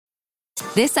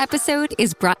This episode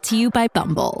is brought to you by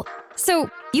Bumble. So,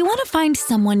 you want to find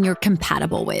someone you're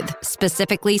compatible with,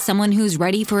 specifically someone who's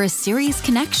ready for a serious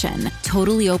connection,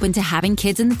 totally open to having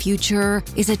kids in the future,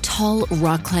 is a tall,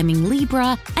 rock-climbing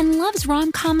Libra, and loves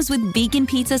rom-coms with vegan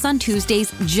pizzas on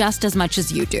Tuesdays just as much as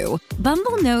you do.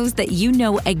 Bumble knows that you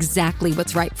know exactly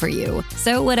what's right for you.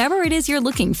 So whatever it is you're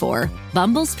looking for,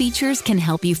 Bumble's features can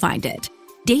help you find it.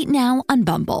 Date now on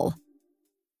Bumble.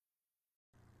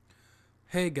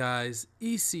 Hey guys,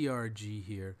 ECRG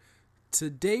here.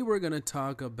 Today we're going to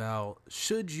talk about,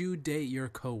 should you date your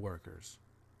coworkers?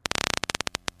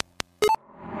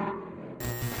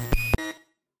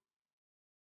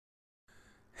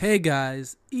 Hey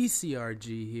guys,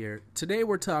 ECRG here. Today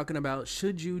we're talking about,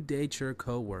 should you date your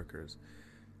coworkers?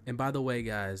 And by the way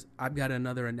guys, I've got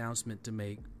another announcement to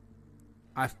make.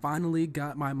 I finally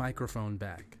got my microphone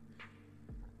back.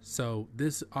 So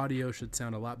this audio should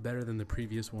sound a lot better than the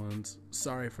previous ones.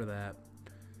 Sorry for that.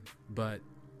 But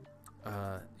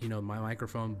my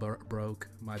microphone broke.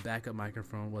 My backup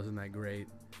microphone wasn't that great.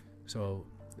 So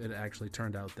it actually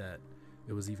turned out that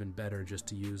it was even better just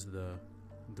to use the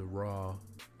raw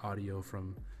audio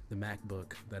from the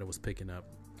MacBook that it was picking up,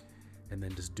 and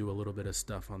then just do a little bit of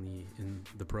stuff in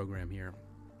the program here.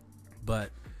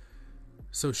 But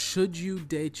so should you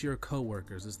date your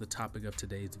coworkers is the topic of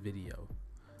today's video.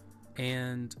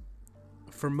 And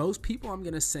for most people, I'm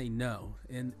going to say no.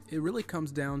 And it really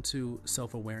comes down to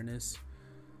self-awareness.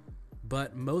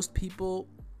 But most people,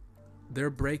 their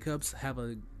breakups have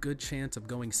a good chance of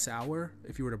going sour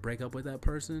if you were to break up with that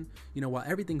person. While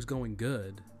everything's going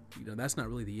good, that's not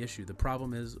really the issue. The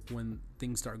problem is when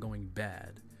things start going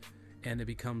bad and it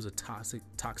becomes a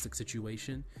toxic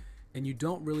situation. And you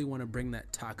don't really want to bring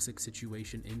that toxic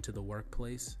situation into the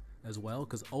workplace as well,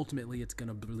 because ultimately it's going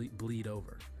to bleed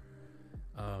over.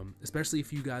 Especially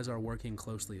if you guys are working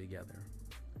closely together.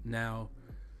 Now,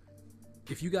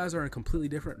 if you guys are in completely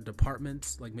different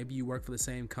departments, like maybe you work for the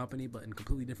same company, but in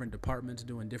completely different departments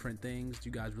doing different things,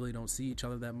 you guys really don't see each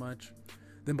other that much,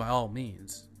 then by all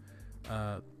means,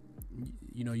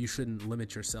 you shouldn't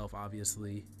limit yourself,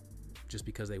 obviously, just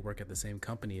because they work at the same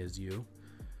company as you.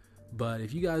 But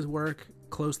if you guys work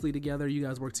closely together, you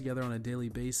guys work together on a daily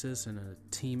basis in a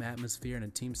team atmosphere and a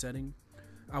team setting,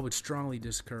 I would strongly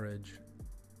discourage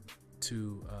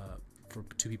for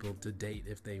two people to date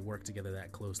if they work together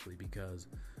that closely, because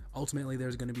ultimately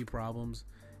there's going to be problems,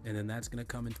 and then that's going to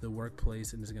come into the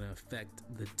workplace and it's going to affect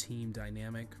the team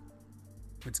dynamic.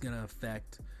 It's going to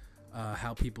affect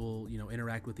how people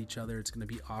interact with each other. It's going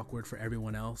to be awkward for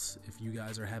everyone else if you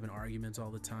guys are having arguments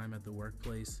all the time at the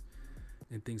workplace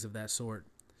and things of that sort.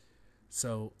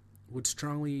 So would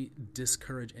strongly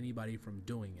discourage anybody from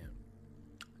doing it.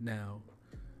 Now,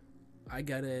 I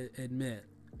gotta admit,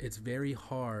 it's very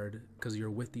hard because you're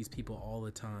with these people all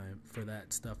the time for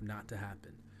that stuff not to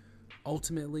happen.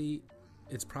 Ultimately,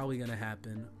 it's probably going to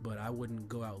happen, but I wouldn't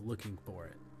go out looking for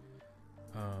it.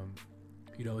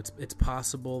 It's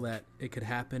possible that it could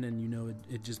happen, and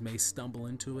it just may stumble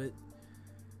into it.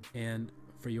 And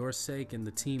for your sake and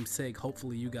the team's sake,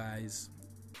 hopefully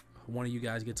one of you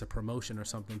guys gets a promotion or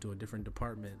something to a different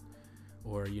department,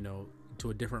 or to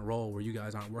a different role where you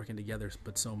guys aren't working together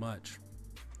but so much.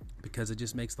 Because it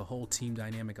just makes the whole team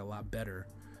dynamic a lot better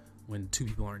when two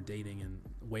people aren't dating, and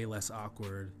way less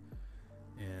awkward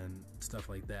and stuff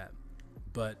like that.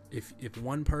 But if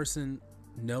one person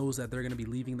knows that they're going to be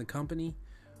leaving the company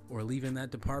or leaving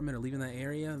that department or leaving that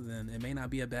area, then it may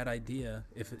not be a bad idea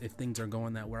if things are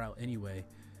going that route anyway.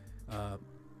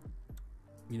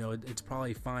 It's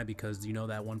probably fine, because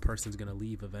that one person's going to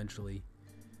leave eventually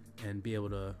and be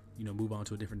able to move on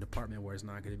to a different department where it's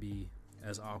not going to be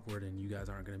as awkward, and you guys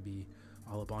aren't going to be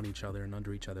all up on each other and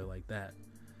under each other like that.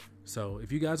 So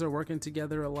if you guys are working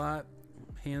together a lot,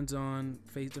 hands-on,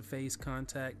 face-to-face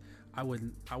contact, I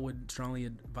would strongly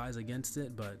advise against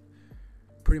it. But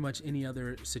pretty much any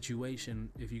other situation,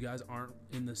 if you guys aren't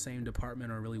in the same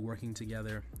department or really working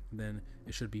together, then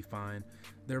it should be fine.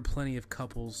 There are plenty of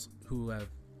couples who have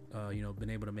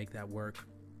been able to make that work.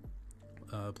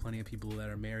 Plenty of people that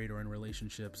are married or in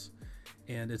relationships,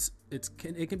 and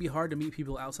it can be hard to meet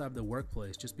people outside of the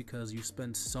workplace, just because you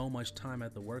spend so much time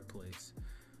at the workplace.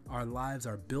 Our lives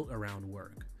are built around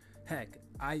work. Heck,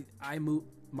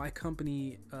 my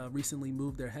company recently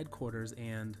moved their headquarters,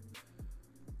 and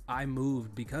I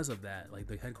moved because of that. Like,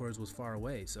 the headquarters was far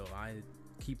away, so I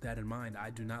keep that in mind. I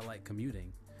do not like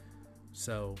commuting.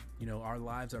 So our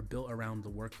lives are built around the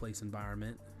workplace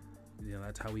environment.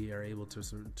 That's how we are able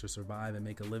to survive and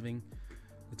make a living.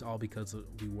 It's all because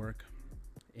we work.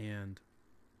 And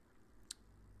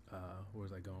where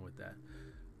was I going with that?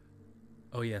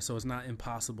 Oh yeah, so it's not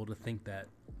impossible to think that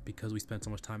because we spend so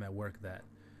much time at work that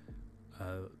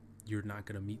you're not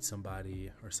going to meet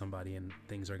somebody or somebody and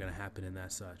things are going to happen in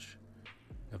that such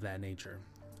of that nature.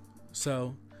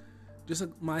 So just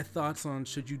my thoughts on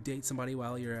should you date somebody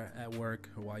while you're at work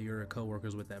or while you're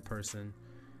co-workers with that person.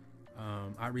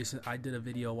 I did a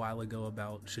video a while ago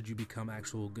about should you become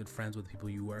actual good friends with people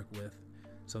you work with.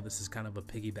 So this is kind of a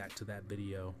piggyback to that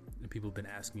video, and people have been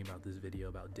asking me about this video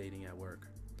about dating at work.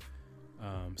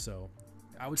 So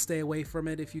I would stay away from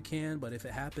it if you can, but if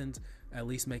it happens, at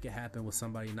least make it happen with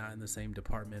somebody not in the same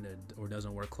department or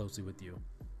doesn't work closely with you.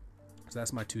 So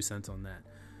that's my 2 cents on that.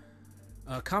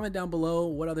 Comment down below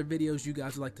what other videos you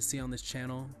guys would like to see on this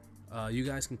channel. You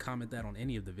guys can comment that on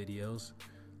any of the videos.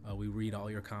 We read all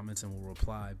your comments and we'll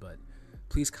reply, but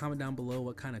please comment down below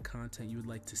what kind of content you would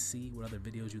like to see, what other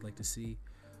videos you'd like to see,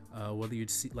 whether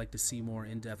you'd like to see more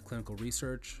in-depth clinical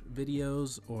research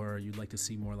videos, or you'd like to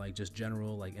see more like just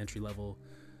general, like entry-level,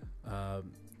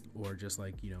 or just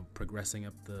like, you know, progressing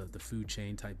up the food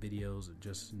chain type videos, or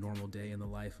just normal day in the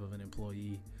life of an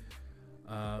employee.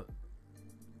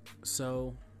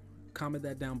 So comment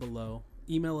that down below.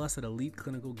 Email us at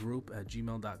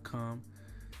eliteclinicalgroup@gmail.com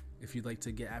if you'd like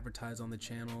to get advertised on the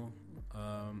channel.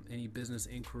 Any business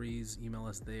inquiries, email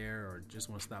us there, or just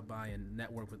want to stop by and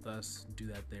network with us, do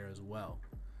that there as well.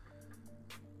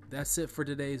 That's it for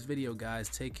today's video, guys.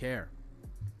 Take care.